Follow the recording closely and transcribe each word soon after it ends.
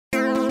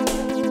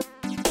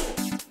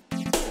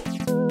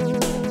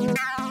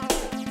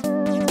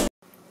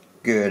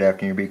Good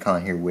afternoon, everybody.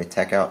 Colin here with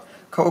Techout.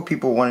 A couple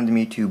people wanted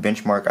me to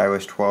benchmark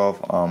iOS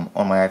 12 on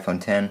my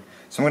iPhone 10,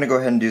 so I'm going to go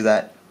ahead and do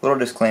that. Little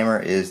disclaimer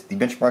is the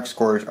benchmark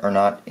scores are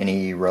not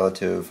any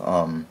relative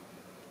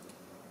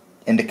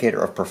indicator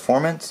of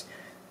performance.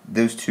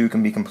 Those two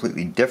can be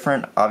completely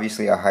different.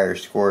 Obviously, a higher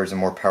score is a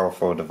more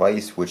powerful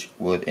device, which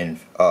would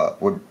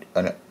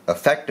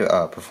affect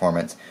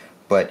performance,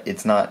 but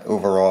it's not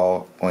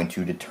overall going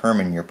to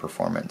determine your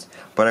performance.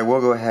 But I will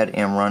go ahead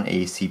and run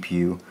a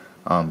CPU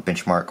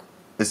benchmark.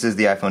 This is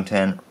the iPhone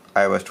 10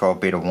 iOS 12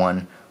 Beta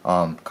 1,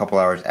 a couple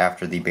hours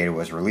after the beta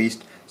was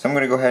released. So I'm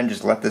going to go ahead and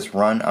just let this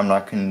run. I'm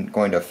not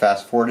going to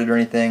fast forward it or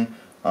anything.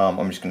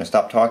 I'm just going to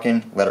stop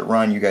talking, let it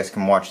run. You guys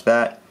can watch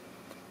that.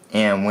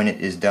 And when it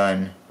is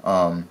done,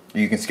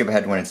 you can skip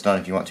ahead when it's done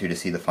if you want to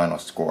see the final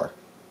score.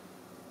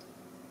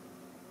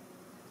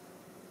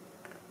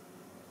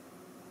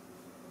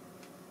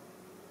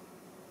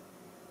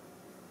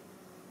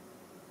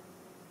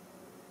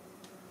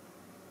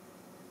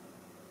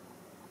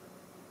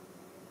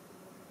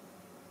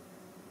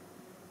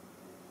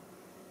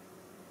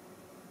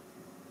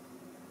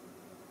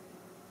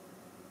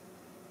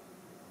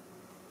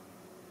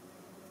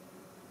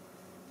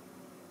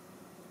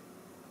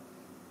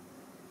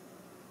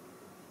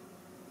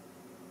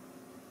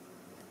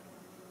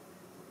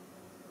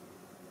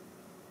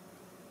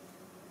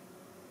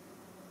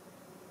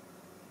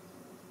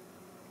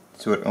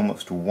 So at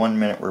almost 1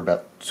 minute, we're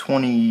about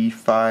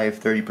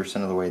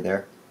 25–30% of the way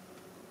there.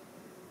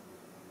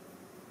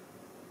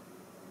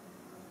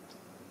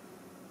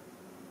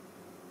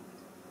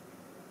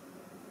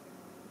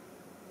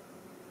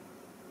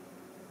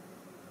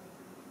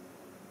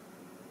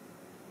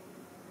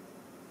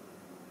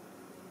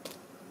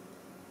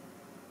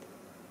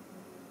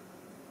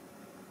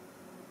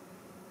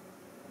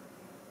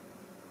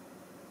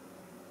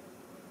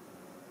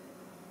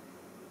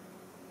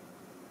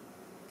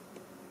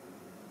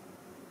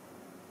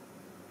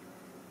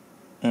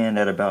 And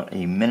at about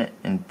 1 minute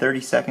and 30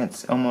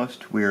 seconds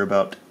almost, we're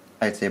about,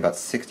 I'd say about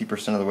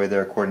 60% of the way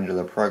there according to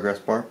the progress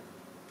bar.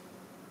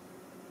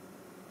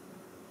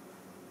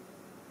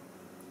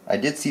 I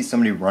did see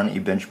somebody run a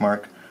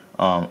benchmark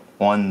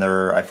on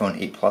their iPhone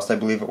 8 Plus, I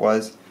believe it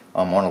was,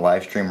 on a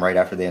live stream right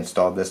after they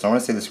installed this. And I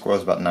want to say the score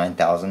was about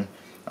 9,000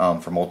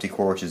 for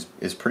multi-core, which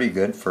is pretty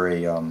good for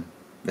a,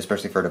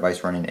 especially for a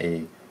device running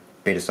a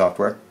beta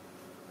software.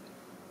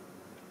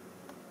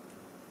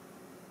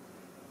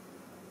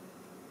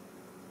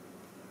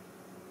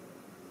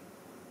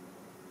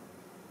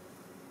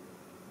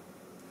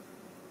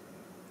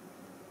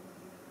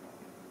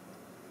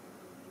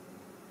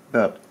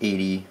 About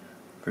 80%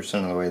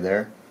 of the way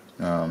there.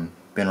 Been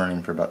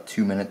running for about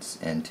 2 minutes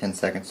and 10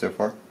 seconds so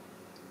far.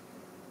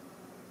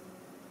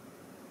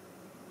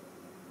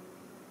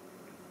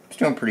 It's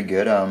doing pretty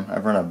good.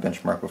 I've run a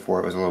benchmark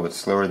before. It was a little bit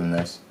slower than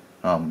this.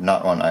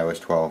 Not on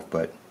iOS 12,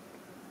 but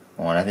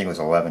on, I think it was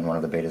 11, one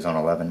of the betas on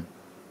 11.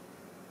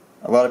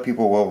 A lot of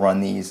people will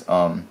run these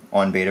on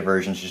beta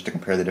versions just to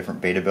compare the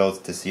different beta builds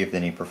to see if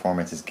any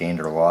performance is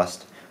gained or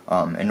lost.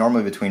 And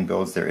normally between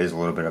builds there is a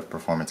little bit of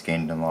performance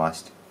gained and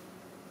lost.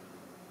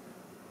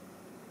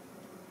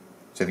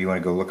 So if you want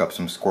to go look up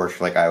some scores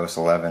for like iOS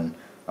 11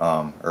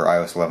 or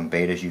iOS 11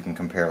 betas, you can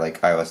compare like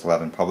iOS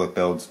 11 public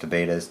builds to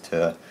betas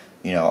to,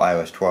 you know,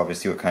 iOS 12 to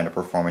see what kind of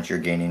performance you're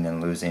gaining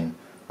and losing.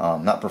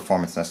 Not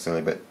performance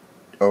necessarily, but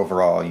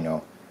overall, you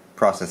know,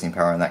 processing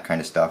power and that kind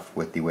of stuff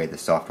with the way the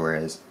software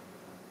is.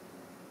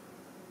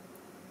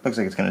 Looks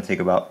like it's going to take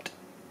about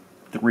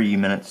 3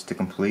 minutes to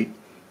complete.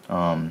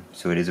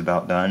 So it is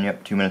about done.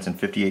 Yep, 2 minutes and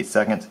 58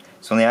 seconds.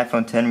 So on the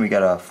iPhone 10, we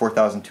got a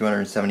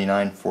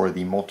 4,279 for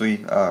the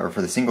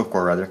for the single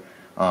core rather,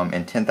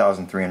 and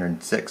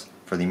 10,306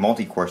 for the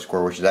multi-core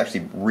score, which is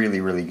actually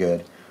really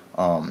good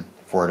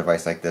for a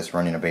device like this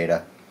running a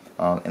beta.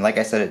 And like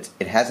I said,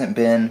 it hasn't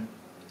been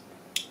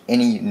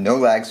no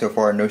lag so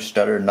far, no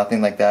stutter,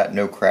 nothing like that,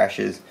 no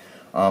crashes.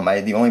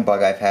 The only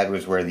bug I've had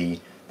was where the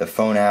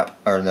phone app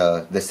or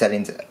the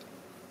settings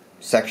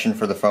section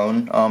for the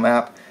phone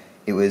app,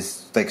 it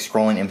was like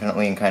scrolling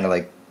infinitely and kind of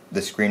like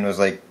the screen was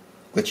like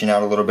glitching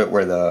out a little bit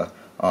where the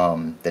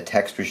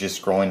text was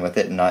just scrolling with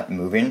it and not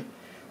moving.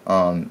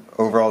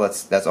 Overall,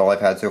 that's all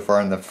I've had so far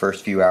in the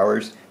first few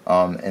hours,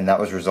 and that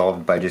was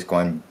resolved by just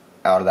going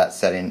out of that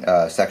section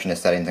of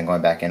settings and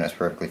going back in. It was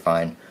perfectly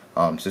fine.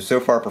 So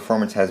far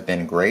performance has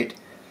been great.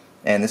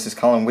 And this is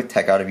Colin with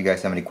Techout. If you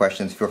guys have any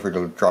questions, feel free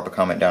to drop a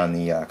comment down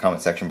in the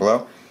comment section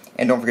below.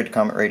 And don't forget to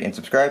comment, rate, and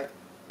subscribe.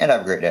 And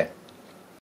have a great day.